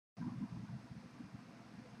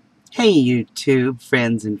Hey YouTube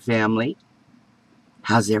friends and family,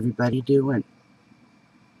 how's everybody doing?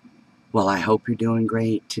 Well, I hope you're doing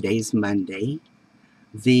great. Today's Monday,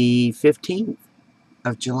 the 15th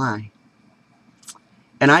of July,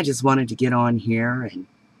 and I just wanted to get on here and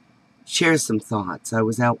share some thoughts. I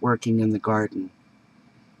was out working in the garden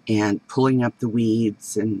and pulling up the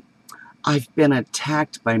weeds, and I've been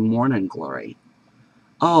attacked by morning glory.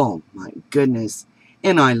 Oh my goodness,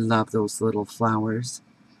 and I love those little flowers.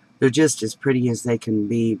 They're just as pretty as they can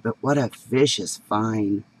be, but what a vicious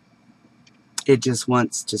vine. It just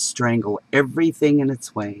wants to strangle everything in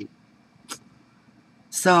its way.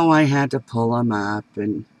 So I had to pull them up,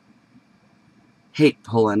 and hate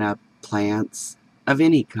pulling up plants of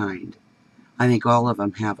any kind. I think all of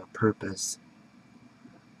them have a purpose.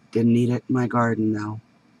 Didn't need it in my garden though.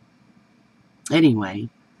 Anyway,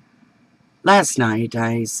 last night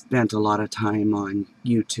I spent a lot of time on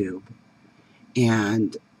YouTube,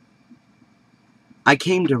 and I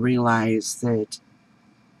came to realize that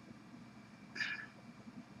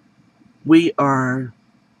we are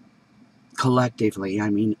collectively,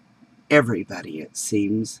 I mean everybody it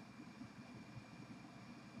seems,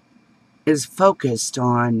 is focused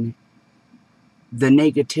on the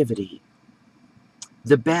negativity,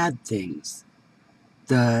 the bad things,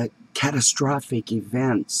 the catastrophic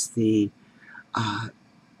events, the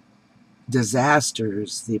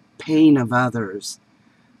disasters, the pain of others,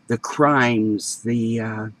 the crimes,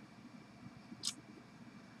 the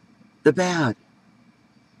bad.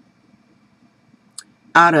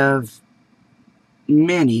 Out of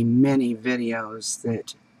many videos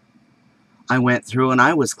that I went through, and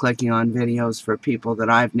I was clicking on videos for people that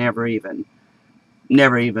I've never even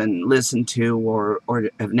listened to or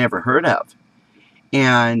have never heard of.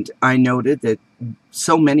 And I noted that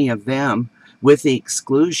so many of them, with the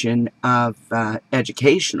exclusion of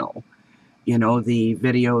educational, you know, the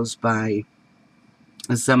videos by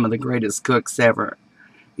some of the greatest cooks ever,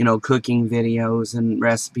 you know, cooking videos and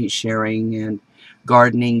recipe sharing and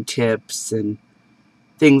gardening tips and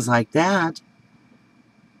things like that,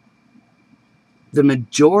 the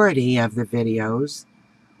majority of the videos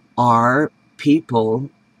are people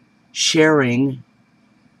sharing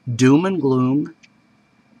doom and gloom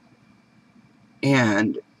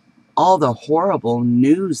and all the horrible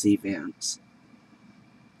news events.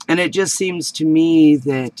 And it just seems to me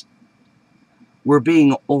that we're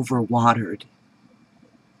being overwatered,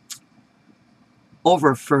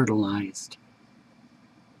 over-fertilized.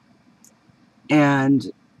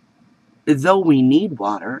 And though we need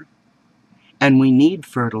water and we need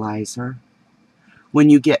fertilizer, when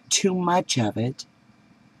you get too much of it,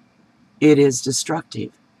 it is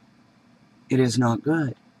destructive. It is not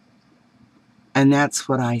good. And that's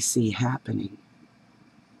what I see happening.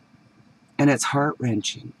 And it's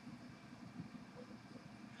heart-wrenching.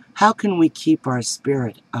 How can we keep our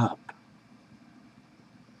spirit up?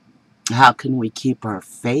 How can we keep our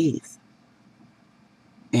faith?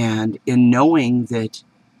 And in knowing that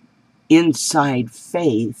inside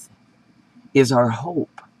faith is our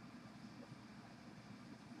hope.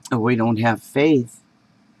 If we don't have faith,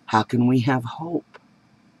 how can we have hope?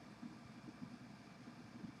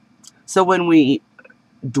 So when we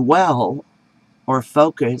dwell or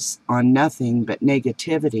focus on nothing but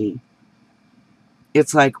negativity,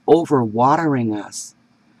 it's like over-watering us,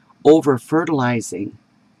 over-fertilizing,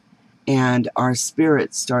 and our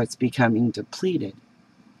spirit starts becoming depleted.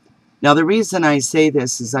 Now, the reason I say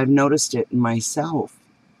this is I've noticed it in myself.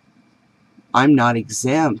 I'm not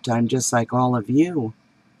exempt. I'm just like all of you.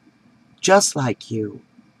 Just like you.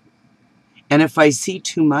 And if I see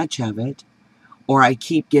too much of it, or I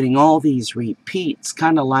keep getting all these repeats,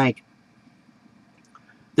 kind of like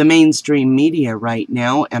the mainstream media right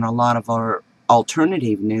now and a lot of our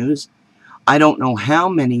alternative news, I don't know how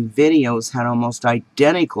many videos had almost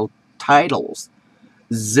identical titles.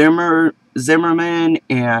 Zimmerman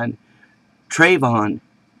and Trayvon.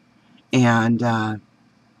 And I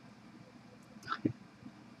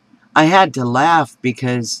had to laugh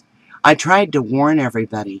because I tried to warn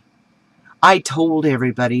everybody. I told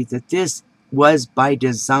everybody that this was by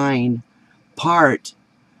design part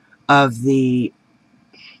of the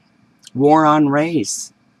war on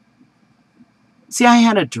race. See, I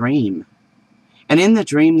had a dream. And in the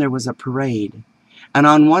dream there was a parade. And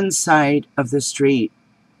on one side of the street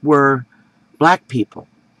were black people.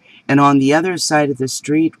 And on the other side of the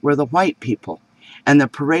street were the white people. And the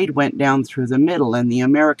parade went down through the middle, and the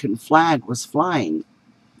American flag was flying.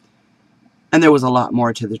 And there was a lot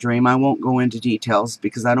more to the dream. I won't go into details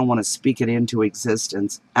because I don't want to speak it into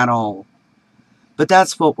existence at all. But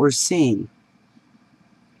that's what we're seeing.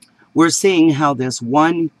 We're seeing how this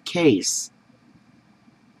one case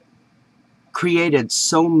created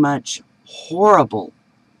so much horrible,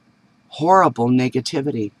 horrible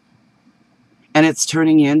negativity. And it's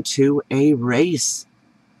turning into a race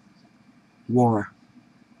war.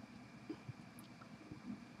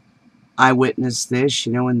 I witnessed this,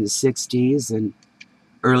 in the 60s and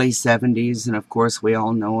early 70s. And of course, we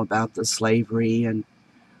all know about the slavery and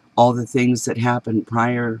all the things that happened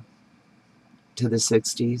prior to the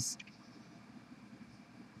 60s.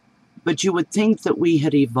 But you would think that we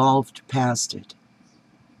had evolved past it.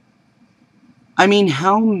 I mean,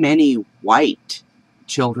 how many white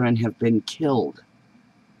children have been killed,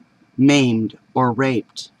 maimed, or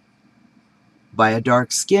raped by a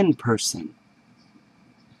dark-skinned person?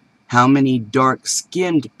 How many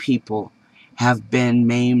dark-skinned people have been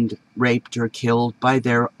maimed, raped, or killed by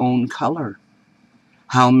their own color?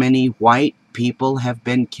 How many white people have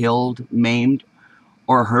been killed, maimed,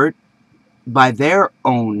 or hurt by their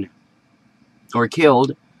own, or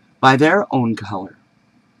killed by their own color?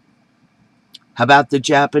 How about the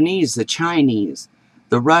Japanese, the Chinese,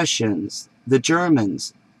 the Russians, the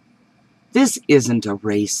Germans? This isn't a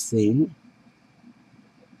race thing.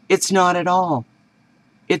 It's not at all.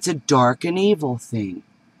 It's a dark and evil thing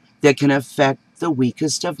that can affect the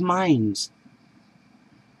weakest of minds.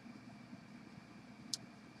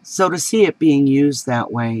 So to see it being used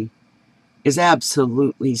that way is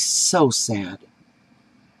absolutely so sad.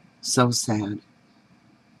 So sad.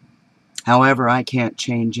 However, I can't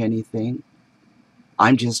change anything.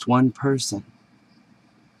 I'm just one person.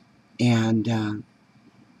 And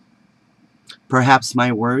perhaps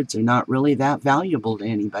my words are not really that valuable to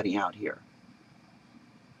anybody out here.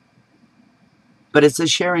 But it's a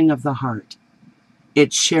sharing of the heart.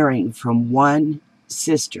 It's sharing from one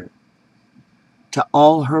sister to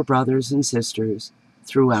all her brothers and sisters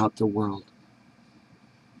throughout the world.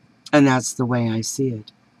 And that's the way I see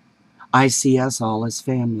it. I see us all as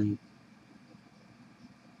family.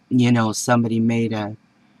 Somebody made a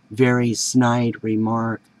very snide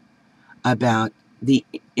remark about the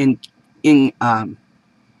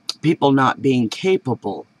people not being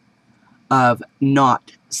capable of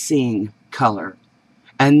not seeing color.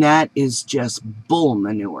 And that is just bull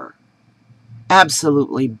manure.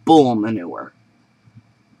 Absolutely bull manure.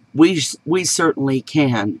 We certainly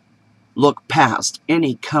can look past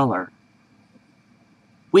any color.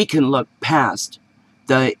 We can look past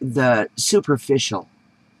the superficial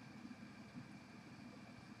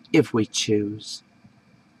if we choose.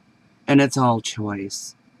 And it's all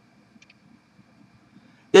choice.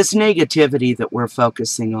 This negativity that we're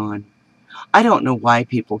focusing on, I don't know why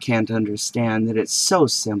people can't understand that it's so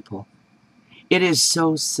simple. It is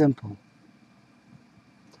so simple.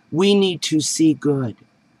 We need to see good.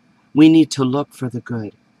 We need to look for the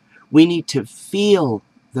good. We need to feel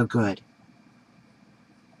the good.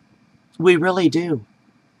 We really do.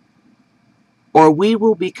 Or we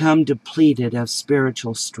will become depleted of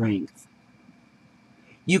spiritual strength.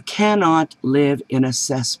 You cannot live in a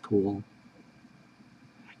cesspool.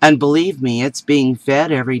 And believe me, it's being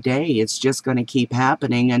fed every day. It's just going to keep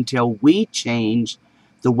happening until we change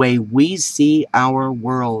the way we see our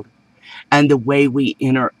world and the way we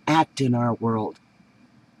interact in our world.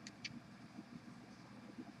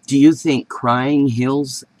 Do you think crying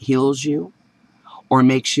heals you or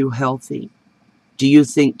makes you healthy? Do you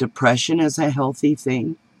think depression is a healthy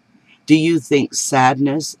thing? Do you think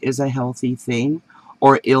sadness is a healthy thing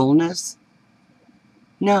or illness?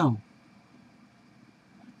 No.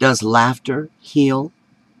 Does laughter heal?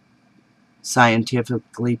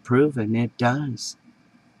 Scientifically proven it does.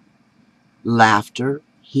 Laughter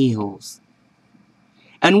heals.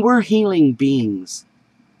 And we're healing beings.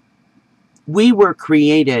 We were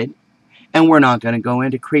created, and we're not going to go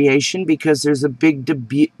into creation because there's a big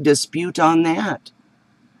dispute on that.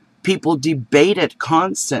 People debate it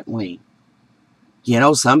constantly.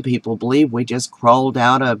 Some people believe we just crawled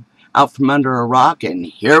out from under a rock and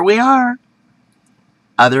here we are.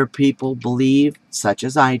 Other people believe, such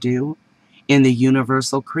as I do, in the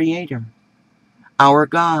universal creator, our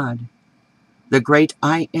God, the great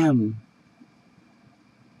I am.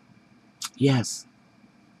 Yes.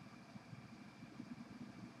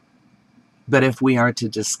 But if we are to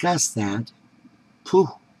discuss that,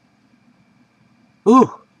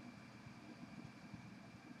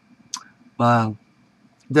 well,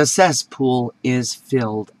 the cesspool is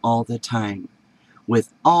filled all the time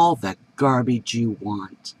with all the garbage you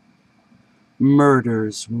want.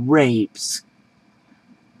 Murders, rapes,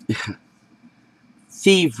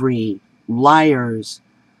 thievery, liars,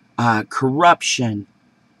 corruption,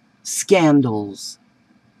 scandals.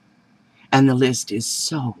 And the list is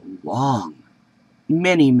so long.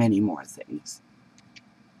 Many, many more things.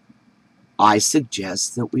 I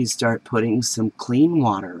suggest that we start putting some clean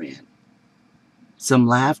water in. Some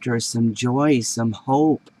laughter, some joy, some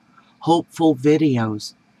hope. Hopeful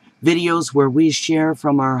videos. Videos where we share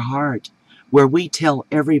from our heart. Where we tell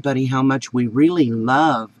everybody how much we really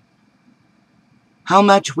love. How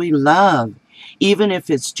much we love. Even if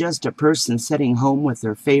it's just a person sitting home with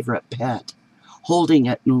their favorite pet. Holding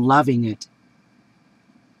it and loving it.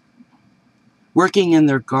 Working in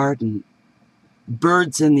their garden.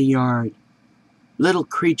 Birds in the yard. Little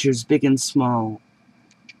creatures big and small.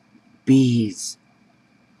 Bees.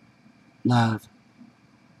 Love.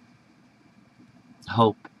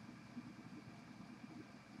 Hope.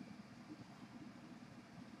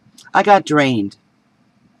 I got drained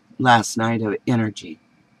last night of energy.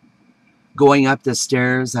 Going up the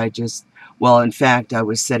stairs, in fact, I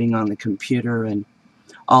was sitting on the computer and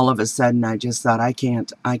all of a sudden I just thought, I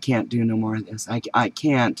can't do no more of this. I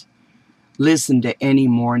can't listen to any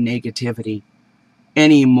more negativity,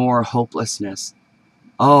 any more hopelessness.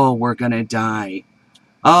 Oh, we're going to die.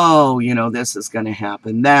 Oh, this is going to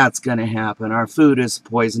happen. That's going to happen. Our food is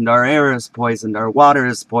poisoned. Our air is poisoned. Our water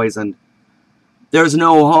is poisoned. There's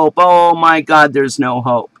no hope. Oh, my God, there's no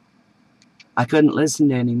hope. I couldn't listen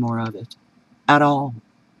to any more of it at all.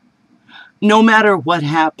 No matter what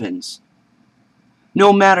happens,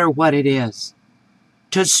 no matter what it is,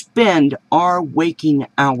 to spend our waking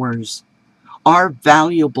hours, our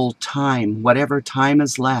valuable time, whatever time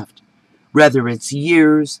is left, whether it's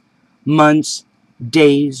years, months,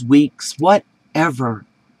 days, weeks, whatever,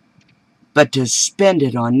 but to spend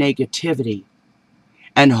it on negativity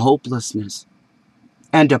and hopelessness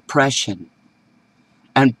and depression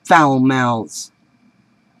and foul mouths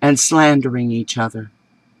and slandering each other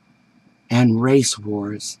and race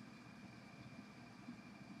wars.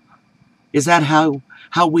 Is that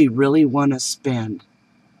how we really want to spend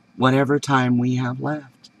whatever time we have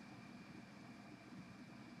left?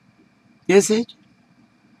 Is it?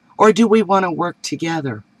 Or do we want to work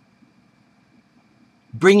together,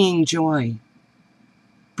 bringing joy,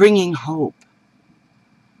 bringing hope,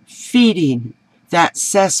 feeding that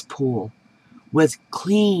cesspool with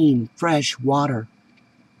clean, fresh water,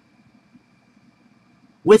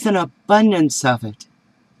 with an abundance of it?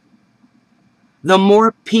 The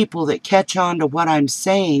more people that catch on to what I'm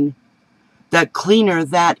saying, the cleaner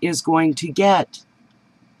that is going to get.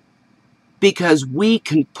 Because we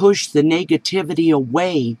can push the negativity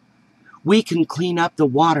away. We can clean up the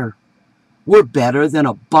water. We're better than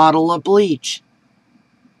a bottle of bleach.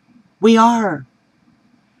 We are.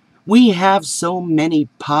 We have so many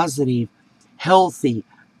positive, healthy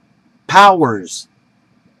powers.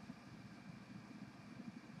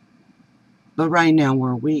 But right now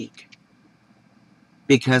we're weak.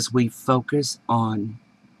 Because we focus on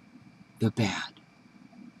the bad.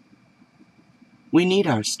 We need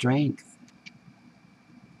our strength.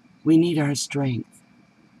 We need our strength.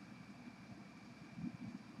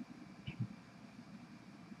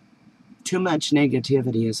 Too much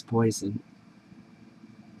negativity is poison.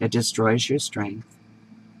 It destroys your strength.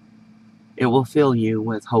 It will fill you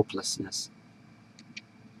with hopelessness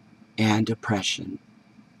and depression,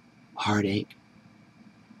 heartache.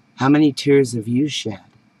 How many tears have you shed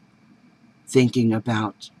thinking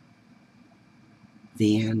about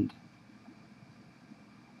the end?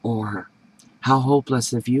 Or how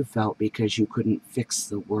hopeless have you felt because you couldn't fix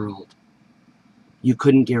the world? You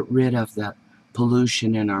couldn't get rid of the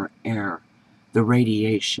pollution in our air, the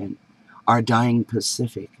radiation, our dying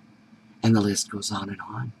Pacific, and the list goes on and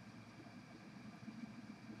on.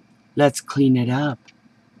 Let's clean it up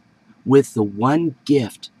with the one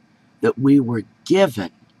gift that we were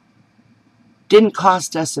given. Didn't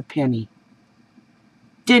cost us a penny.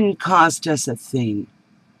 Didn't cost us a thing.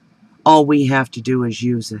 All we have to do is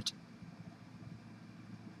use it.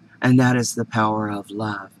 And that is the power of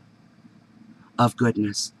love, of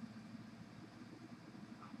goodness,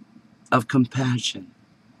 of compassion,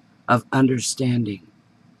 of understanding,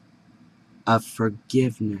 of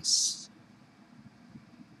forgiveness.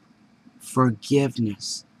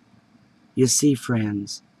 Forgiveness. You see,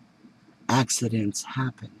 friends, accidents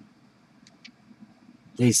happen.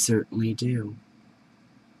 They certainly do.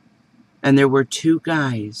 And there were two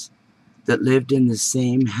guys that lived in the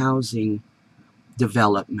same housing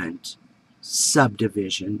development,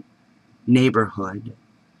 subdivision, neighborhood,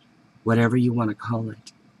 whatever you want to call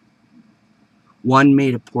it. One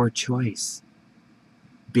made a poor choice,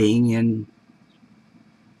 being in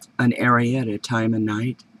an area at a time of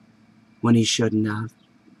night when he shouldn't have,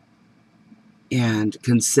 and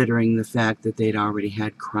considering the fact that they'd already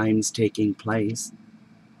had crimes taking place,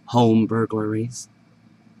 home burglaries.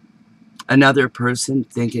 Another person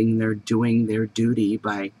thinking they're doing their duty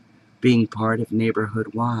by being part of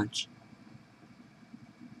Neighborhood Watch.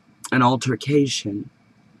 An altercation,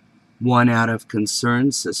 one out of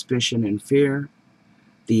concern, suspicion, and fear,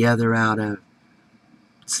 the other out of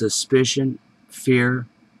suspicion, fear,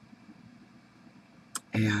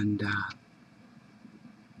 and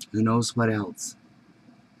who knows what else.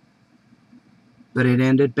 But it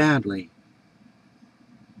ended badly.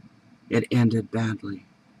 It ended badly.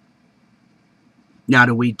 Now,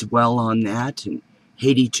 do we dwell on that and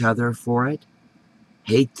hate each other for it?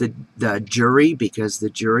 Hate the jury because the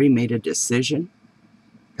jury made a decision?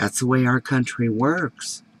 That's the way our country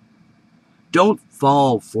works. Don't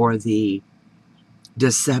fall for the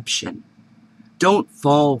deception. Don't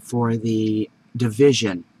fall for the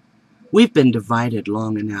division. We've been divided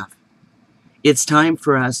long enough. It's time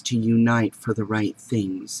for us to unite for the right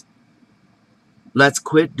things. Let's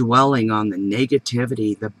quit dwelling on the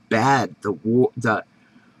negativity, the bad, the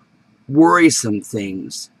worrisome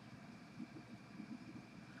things.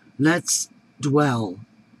 Let's dwell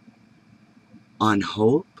on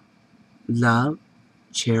hope, love,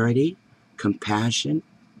 charity, compassion.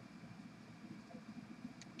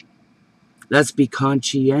 Let's be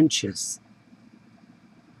conscientious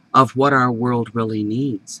of what our world really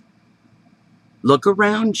needs. Look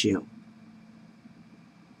around you.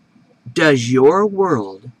 Does your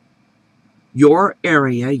world, your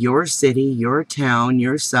area, your city, your town,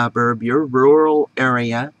 your suburb, your rural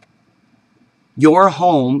area, your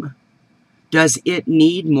home, does it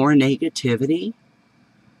need more negativity?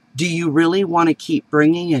 Do you really want to keep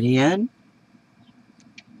bringing it in?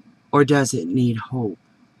 Or does it need hope?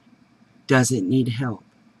 Does it need help?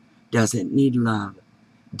 Does it need love?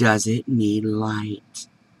 Does it need light?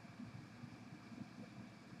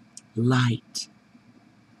 Light.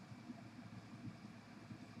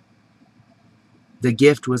 The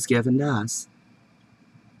gift was given to us.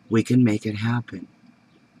 We can make it happen.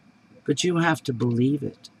 But you have to believe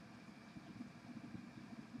it.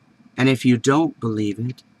 And if you don't believe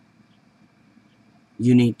it,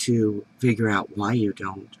 you need to figure out why you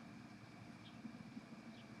don't.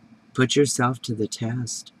 Put yourself to the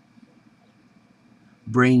test.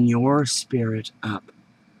 Bring your spirit up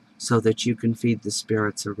so that you can feed the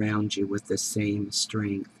spirits around you with the same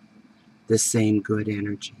strength, the same good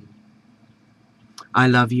energy. I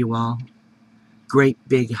love you all. Great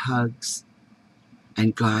big hugs.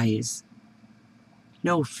 And guys,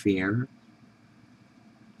 no fear.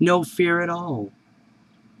 No fear at all.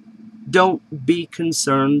 Don't be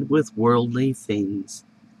concerned with worldly things.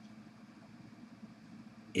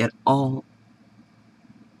 It all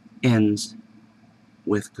ends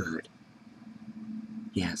with good.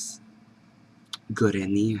 Yes, good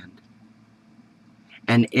in the end.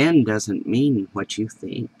 An end doesn't mean what you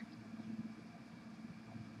think.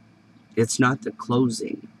 It's not the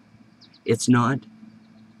closing. It's not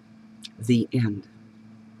the end.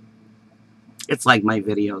 It's like my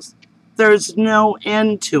videos. There's no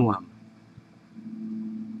end to them.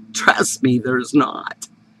 Trust me, there's not.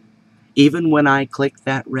 Even when I click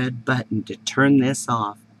that red button to turn this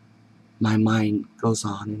off, my mind goes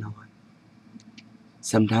on and on.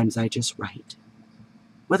 Sometimes I just write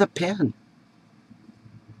with a pen.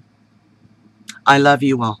 I love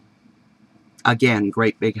you all. Again,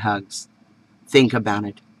 great big hugs. Think about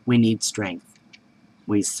it. We need strength.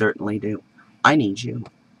 We certainly do. I need you.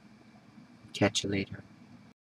 Catch you later.